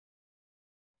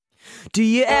Do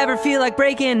you ever feel like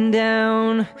breaking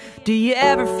down? Do you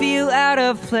ever feel out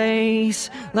of place?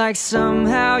 Like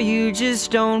somehow you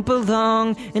just don't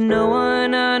belong and no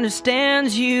one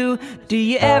understands you? Do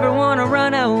you ever wanna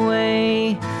run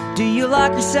away? Do you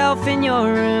lock yourself in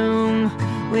your room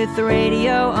with the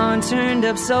radio on turned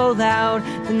up so loud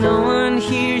that no one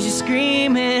hears you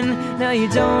screaming? Now you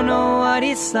don't know what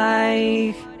it's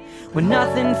like when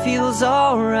nothing feels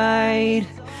alright.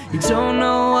 You don't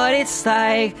know what it's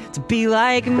like to be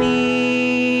like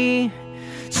me,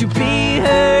 to be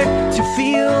hurt, to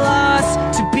feel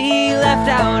lost, to be left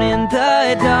out in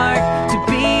the dark, to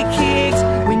be kicked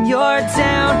when you're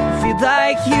down, feel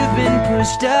like you've been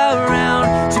pushed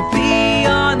around, to be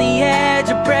on the edge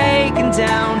of breaking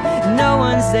down, and no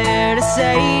one's there to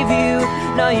save you.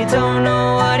 No, you don't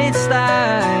know what it's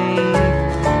like.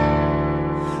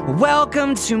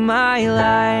 Welcome to my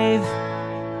life.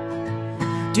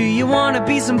 Do you wanna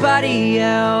be somebody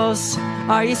else?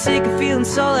 Are you sick of feeling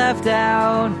so left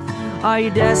out? Are you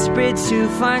desperate to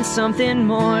find something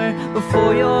more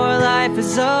before your life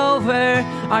is over?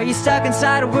 Are you stuck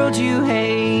inside a world you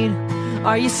hate?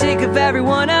 Are you sick of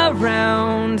everyone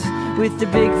around with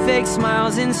their big fake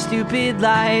smiles and stupid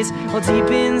lies, while deep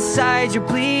inside you're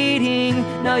bleeding?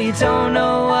 No, you don't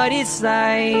know what it's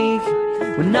like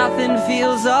when nothing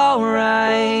feels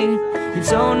alright. You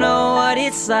don't know what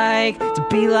it's like to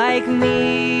be like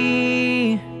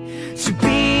me, to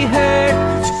be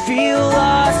hurt, to feel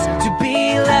lost, to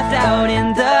be left out in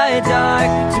the dark,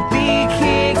 to be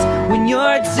kicked when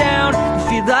you're down, to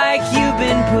feel like you've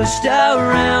been pushed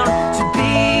around, to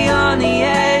be on the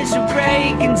edge of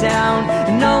breaking down,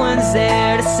 and no one's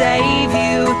there to save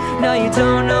you. No, you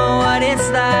don't know what it's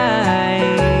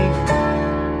like.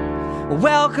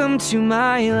 Welcome to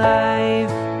my life.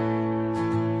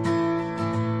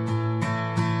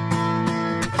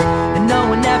 And no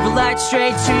one ever lied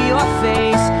straight to your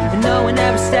face, and no one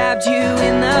ever stabbed you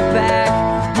in the back.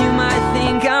 You might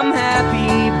think I'm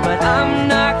happy, but I'm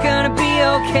not gonna be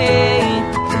okay.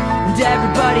 And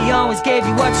everybody always gave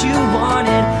you what you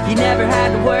wanted. You never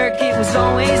had to work, it was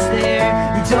always there.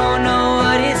 You don't know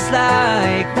what it's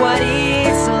like,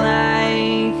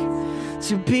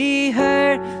 to be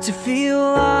hurt, to feel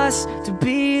lost, to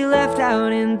be left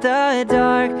out in the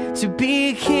dark, to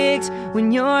be kicked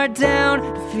when you're down,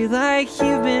 to feel like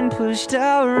you've been pushed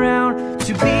around,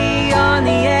 to be on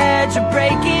the edge of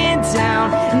breaking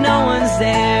down, and no one's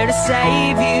there to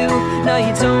save you. No,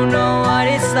 you don't know what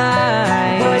it's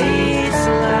like,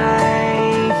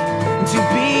 to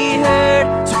be hurt,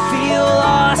 to feel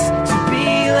lost, to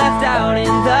be left out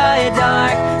in the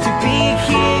dark, to be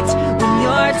kicked when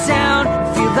you're down,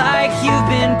 feel like you've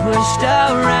been pushed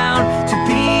around, to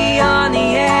be on the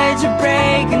edge of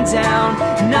breaking down,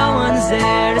 no one's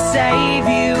there to save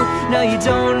you. No, you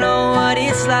don't know what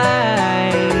it's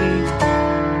like.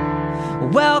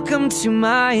 Welcome to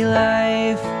my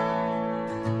life.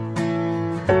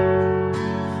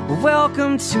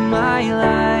 Welcome to my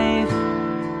life.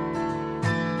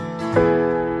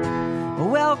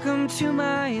 Welcome to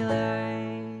my life.